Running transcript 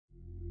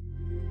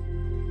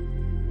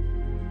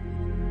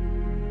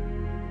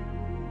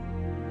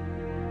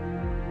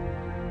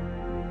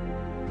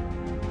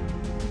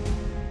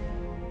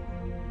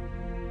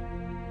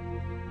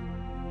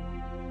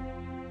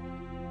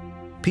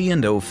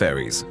P&O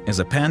Ferries is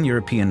a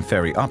pan-European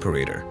ferry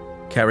operator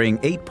carrying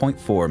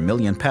 8.4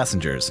 million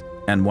passengers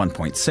and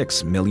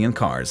 1.6 million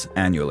cars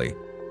annually.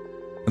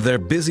 Their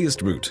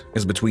busiest route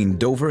is between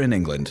Dover in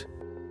England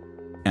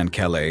and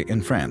Calais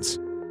in France.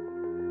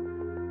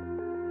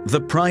 The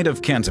Pride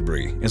of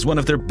Canterbury is one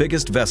of their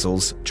biggest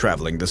vessels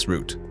traveling this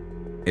route.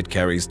 It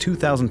carries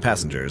 2,000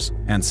 passengers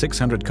and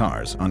 600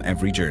 cars on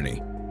every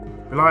journey.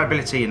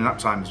 Reliability and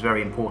uptime is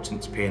very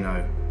important to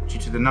P&O due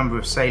to the number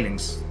of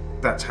sailings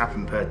that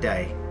happen per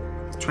day.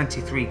 There's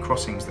 23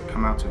 crossings that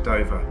come out of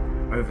Dover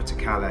over to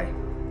Calais,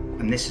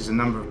 and this is a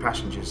number of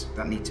passengers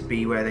that need to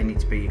be where they need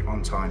to be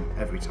on time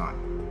every time.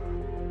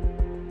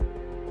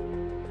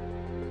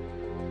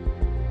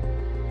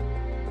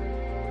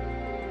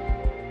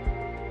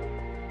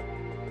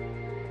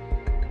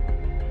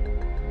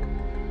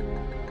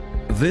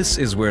 This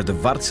is where the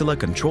Wärtsilä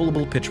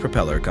controllable pitch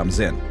propeller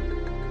comes in.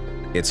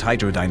 Its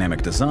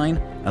hydrodynamic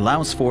design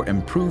allows for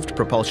improved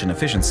propulsion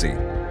efficiency,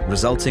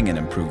 resulting in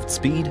improved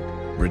speed,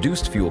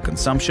 reduced fuel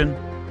consumption,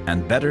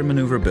 and better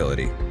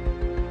maneuverability.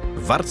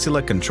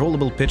 Wärtsilä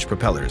controllable pitch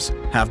propellers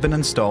have been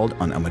installed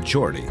on a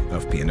majority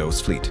of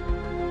P&O's fleet.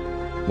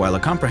 While a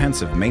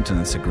comprehensive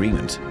maintenance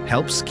agreement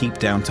helps keep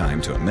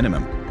downtime to a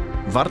minimum,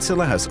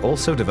 Wärtsilä has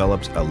also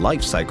developed a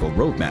lifecycle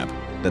roadmap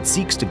that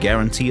seeks to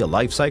guarantee a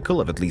life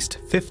cycle of at least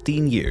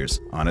 15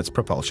 years on its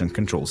propulsion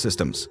control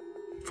systems.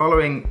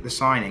 Following the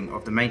signing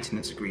of the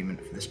maintenance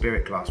agreement for the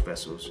Spirit class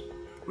vessels,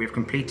 we have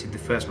completed the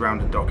first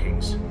round of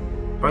dockings.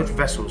 Both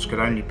vessels could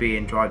only be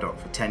in dry dock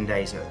for 10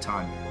 days at a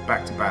time,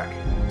 back to back,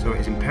 so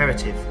it is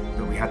imperative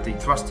that we had the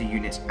thruster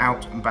units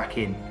out and back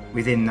in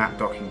within that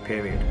docking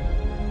period.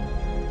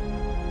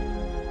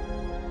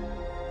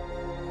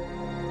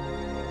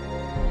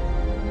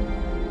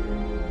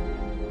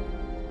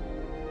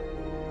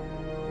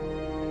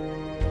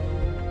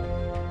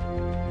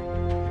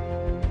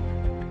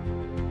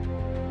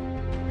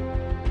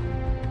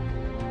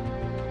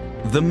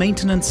 The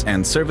maintenance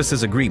and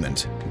services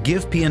agreement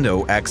give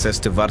P&O access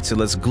to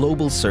Wärtsilä's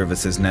global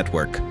services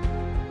network.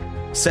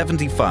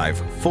 75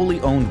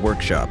 fully owned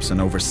workshops in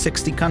over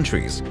 60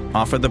 countries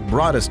offer the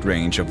broadest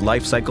range of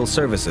lifecycle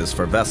services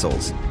for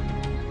vessels.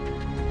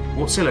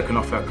 Wärtsilä can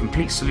offer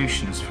complete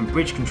solutions from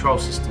bridge control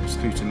systems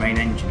through to main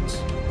engines,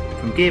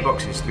 from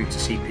gearboxes through to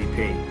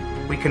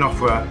CPP. We can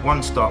offer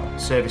one-stop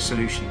service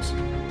solutions.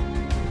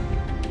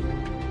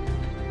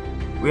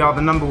 We are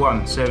the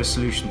 #1 service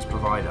solutions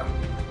provider.